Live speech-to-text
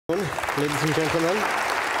Ladies and gentlemen,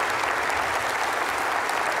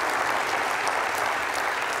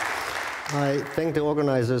 I thank the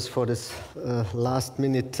organizers for this last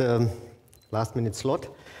minute slot.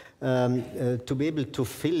 To be able to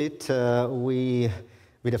fill it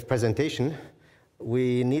with a presentation,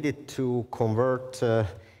 we needed to convert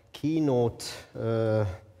keynote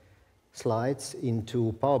slides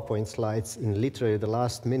into PowerPoint slides in literally the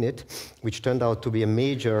last minute, which turned out to be a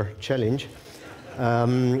major challenge.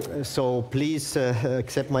 So please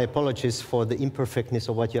accept my apologies for the imperfectness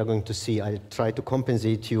of what you are going to see. I try to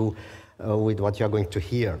compensate you with what you are going to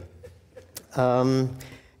hear.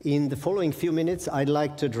 In the following few minutes, I'd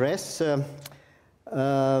like to address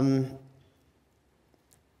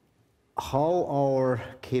how our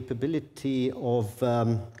capability of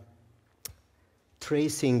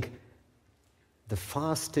tracing the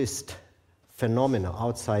fastest phenomena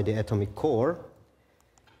outside the atomic core,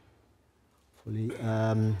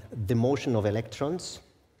 the motion of electrons,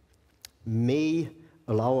 may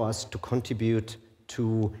allow us to contribute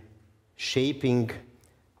to shaping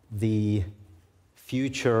the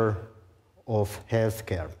future of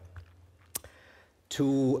healthcare.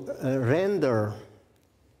 To render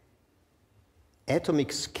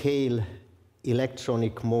atomic scale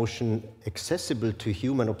electronic motion accessible to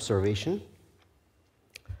human observation,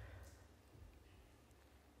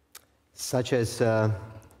 such as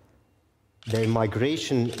their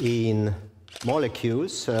migration in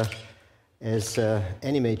molecules, as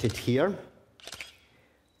animated here,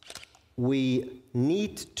 we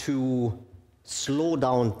need to slow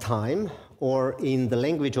down time, or in the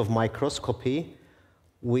language of microscopy,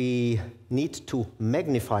 we need to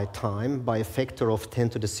magnify time by a factor of 10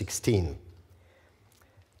 to the 16.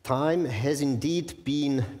 Time has indeed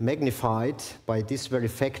been magnified by this very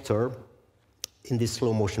factor in this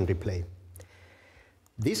slow motion replay.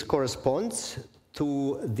 This corresponds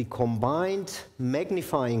to the combined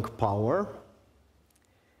magnifying power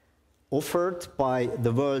offered by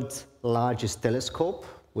the world's largest telescope,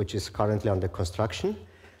 which is currently under construction,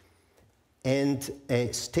 and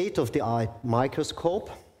a state-of-the-art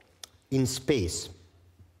microscope in space.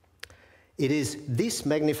 It is this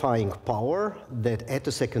magnifying power that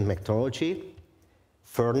attosecond metrology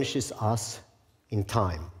furnishes us in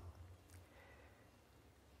time.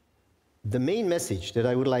 The main message that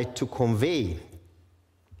I would like to convey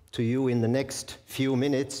to you in the next few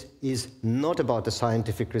minutes is not about the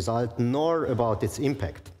scientific result, nor about its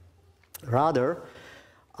impact. Rather,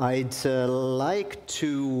 I'd like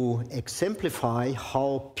to exemplify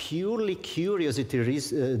how purely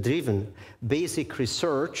curiosity-driven basic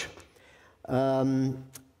research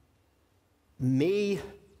may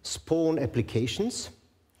spawn applications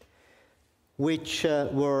which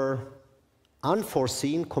were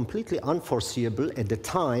unforeseen, completely unforeseeable at the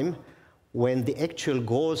time when the actual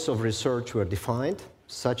goals of research were defined,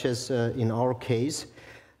 such as in our case,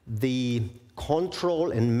 the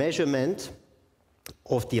control and measurement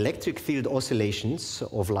of the electric field oscillations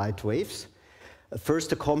of light waves,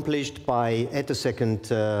 first accomplished by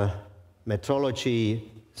attosecond metrology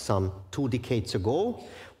some 2 decades ago,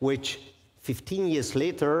 which 15 years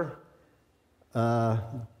later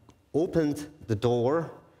opened the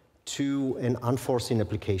door to an unforeseen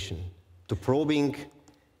application, to probing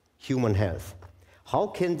human health. How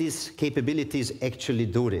can these capabilities actually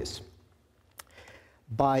do this?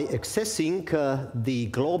 By accessing the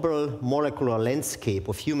global molecular landscape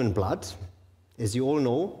of human blood, as you all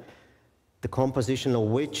know, the composition of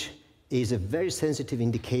which is a very sensitive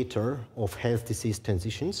indicator of health disease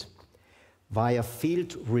transitions, via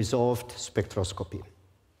field-resolved spectroscopy.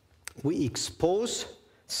 We expose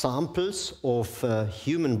samples of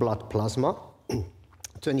human blood plasma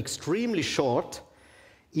to an extremely short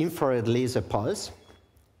infrared laser pulse,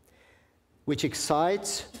 which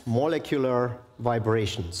excites molecular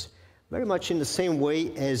vibrations, very much in the same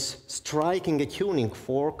way as striking a tuning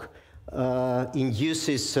fork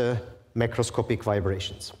induces macroscopic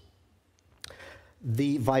vibrations.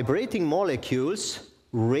 The vibrating molecules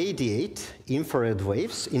radiate infrared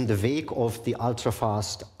waves in the wake of the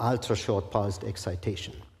ultra-fast, ultra-short pulsed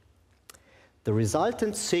excitation. The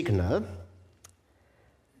resultant signal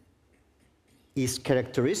is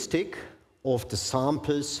characteristic of the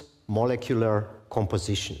sample's molecular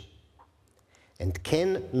composition and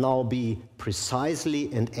can now be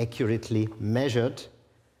precisely and accurately measured,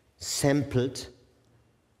 sampled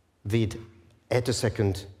with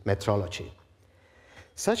attosecond metrology.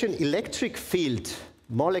 Such an electric field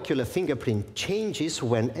molecular fingerprint changes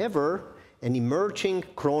whenever an emerging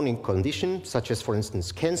chronic condition, such as, for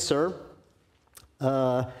instance, cancer,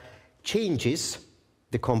 changes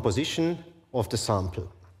the composition of the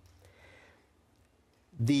sample.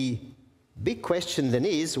 The big question then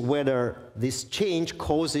is whether this change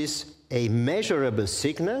causes a measurable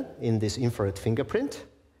signal in this infrared fingerprint,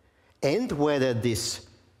 and whether this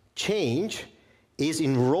change is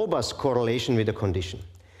in robust correlation with the condition.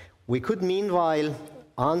 We could meanwhile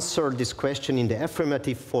answer this question in the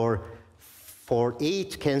affirmative for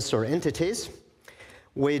 8 cancer entities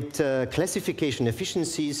with classification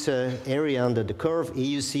efficiencies, area under the curve,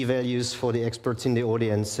 AUC values for the experts in the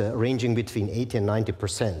audience ranging between 80 and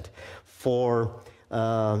 90%. For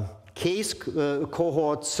case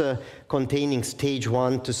cohorts containing stage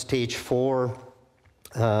 1 to stage 4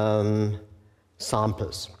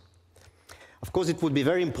 samples. Of course, it would be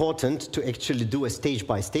very important to actually do a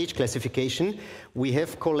stage-by-stage classification. We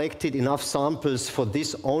have collected enough samples for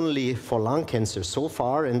this only for lung cancer so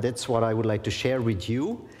far, and that's what I would like to share with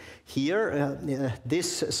you. Here,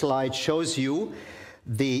 this slide shows you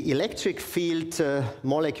the electric field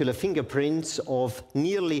molecular fingerprints of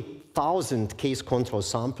nearly 1,000 case control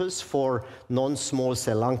samples for non-small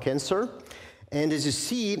cell lung cancer. And as you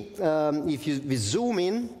see, if we zoom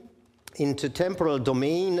in into temporal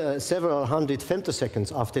domain several hundred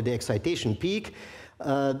femtoseconds after the excitation peak,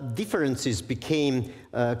 differences became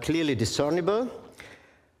clearly discernible.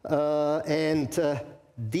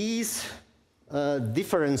 These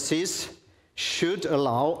differences should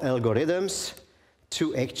allow algorithms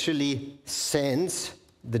to actually sense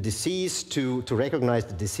the disease, to recognize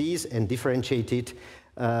the disease and differentiate it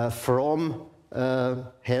from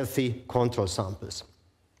healthy control samples.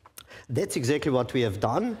 That's exactly what we have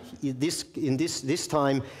done, this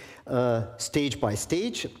time stage by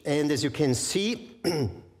stage. And as you can see,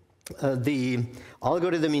 the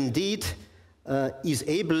algorithm indeed is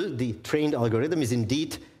able, the trained algorithm is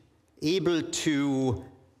indeed able to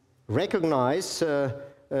recognize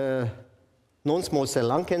non-small cell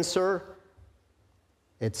lung cancer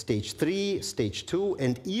at stage 3, stage 2,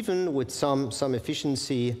 and even with some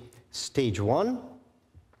efficiency, stage 1,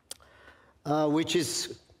 which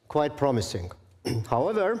is quite promising.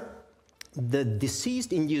 However, the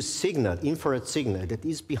disease-induced signal, infrared signal, that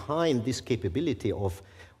is behind this capability of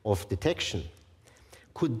detection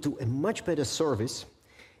could do a much better service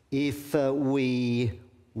if we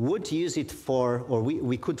would use it for, or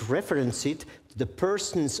we could reference it to the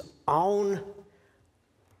person's own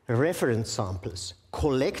reference samples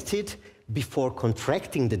collected before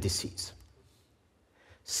contracting the disease.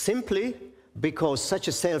 Simply because such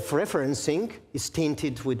a self-referencing is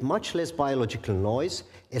tainted with much less biological noise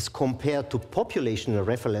as compared to populational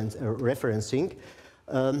referencing,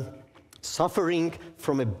 suffering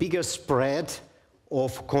from a bigger spread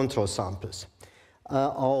of control samples.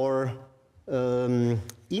 Our in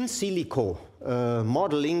silico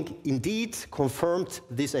modeling indeed confirmed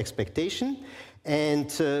this expectation and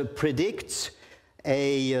predicts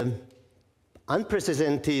a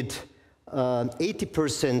unprecedented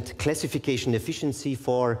 80% classification efficiency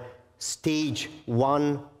for stage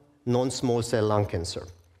 1 non-small cell lung cancer.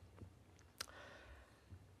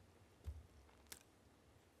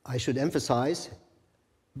 I should emphasize,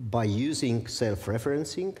 by using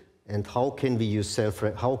self-referencing, and how can we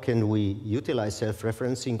utilize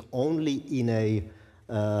self-referencing only in a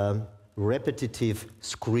repetitive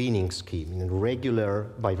screening scheme,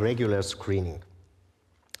 by regular screening.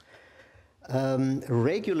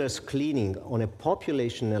 Regular screening on a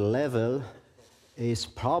populational level is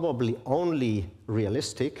probably only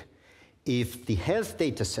realistic if the health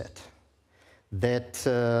data set that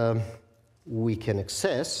we can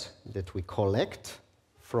access, that we collect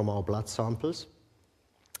from our blood samples,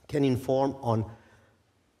 can inform on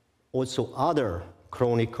also other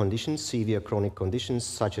chronic conditions, severe chronic conditions,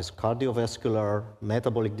 such as cardiovascular,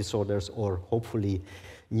 metabolic disorders, or hopefully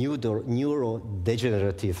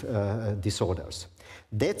neurodegenerative disorders.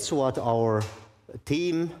 That's what our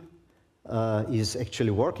team is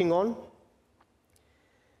actually working on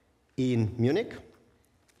in Munich.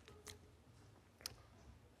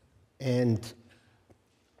 And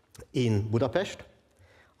in Budapest.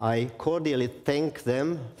 I cordially thank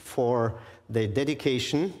them for their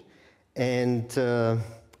dedication and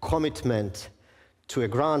commitment to a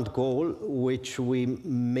grand goal which we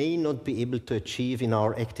may not be able to achieve in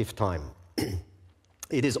our active time.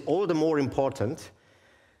 It is all the more important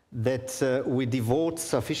that we devote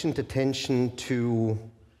sufficient attention to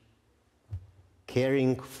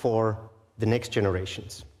caring for the next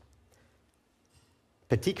generations,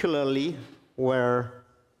 particularly where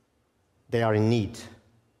they are in need,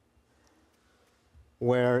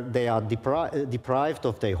 where they are deprived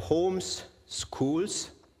of their homes,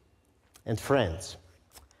 schools, and friends.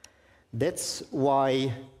 That's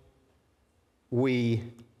why we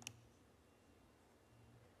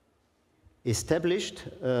established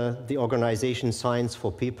the organization Science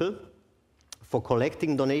for People for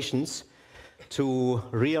collecting donations to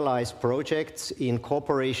realize projects in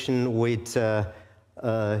cooperation with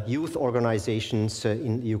youth organizations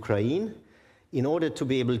in Ukraine in order to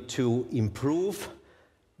be able to improve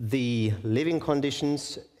the living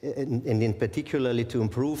conditions and in particularly to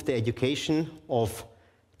improve the education of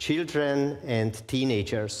children and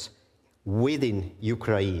teenagers within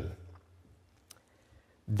Ukraine.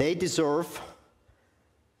 They deserve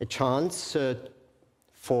a chance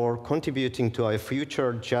for contributing to our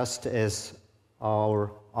future just as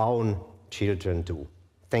our own children do.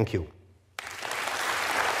 Thank you.